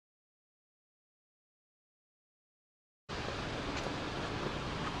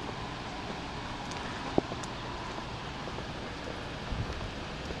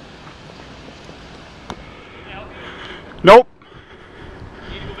Nope.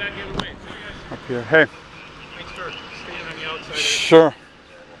 You need to go back the other way. Up here. Hey. Thanks for staying on the outside. Sure.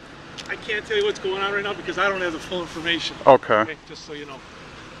 I can't tell you what's going on right now because I don't have the full information. Okay. Just so you know.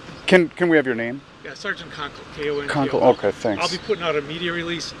 Can we have your name? Yeah, Sergeant Conkle. K-O-N-K-L. Conkle. Okay, thanks. I'll be putting out a media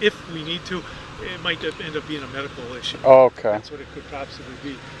release if we need to. It might end up being a medical issue. Okay. That's what it could possibly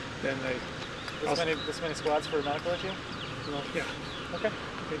be. Then This many squads for a medical issue? Yeah. Okay.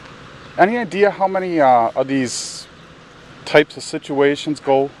 Any idea how many of these types of situations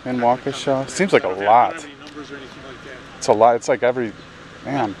go in Waukesha? Seems like a lot. I don't have any numbers or anything like that. It's a lot. It's like every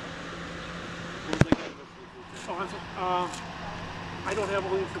man. I don't have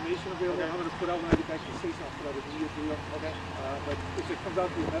all the information available. I'm going to put out when I get back to the station. I'll put out a media deal. Okay. But if it comes out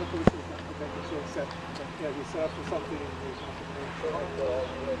to be a medical issue, it's not come back to show set. Yeah, you set up for something and there's nothing there.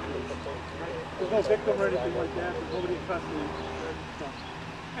 There's no victim or anything like that. There's nobody in custody. So.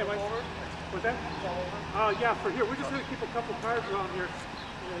 Hey, Mike. What's that? Yeah, for here. We're just going to keep a couple cars around here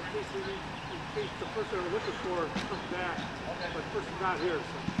in case the person we're looking for comes back. But the person's not here.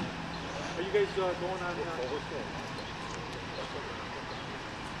 So. Are you guys going on?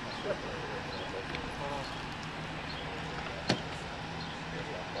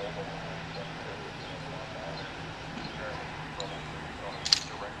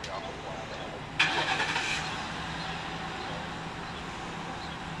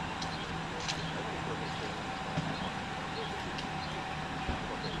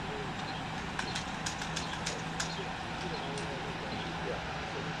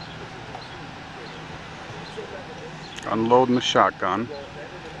 Unloading the shotgun.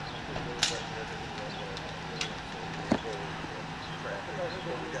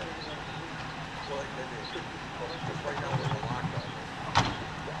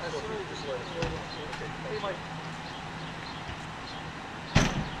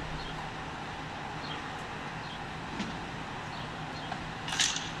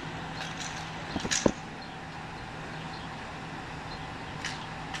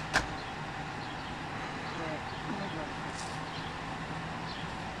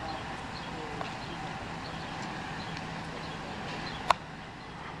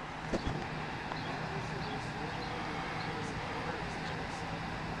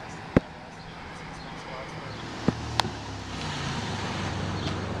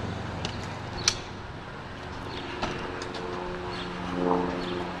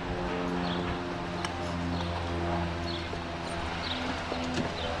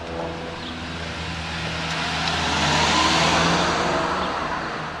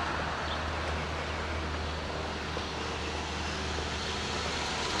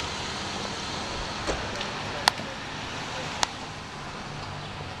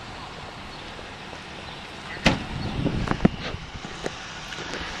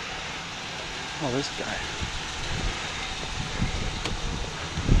 Oh, this guy.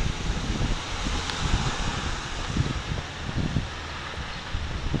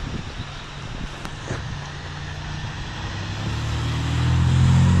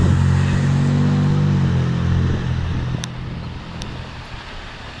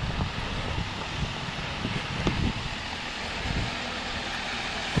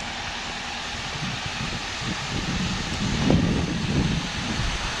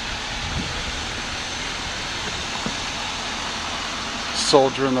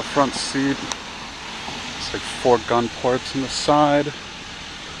 Soldier in the front seat. It's like 4 gun ports in the side.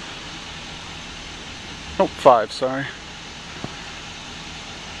 Oh, 5, sorry.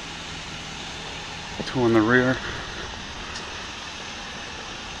 2 in the rear.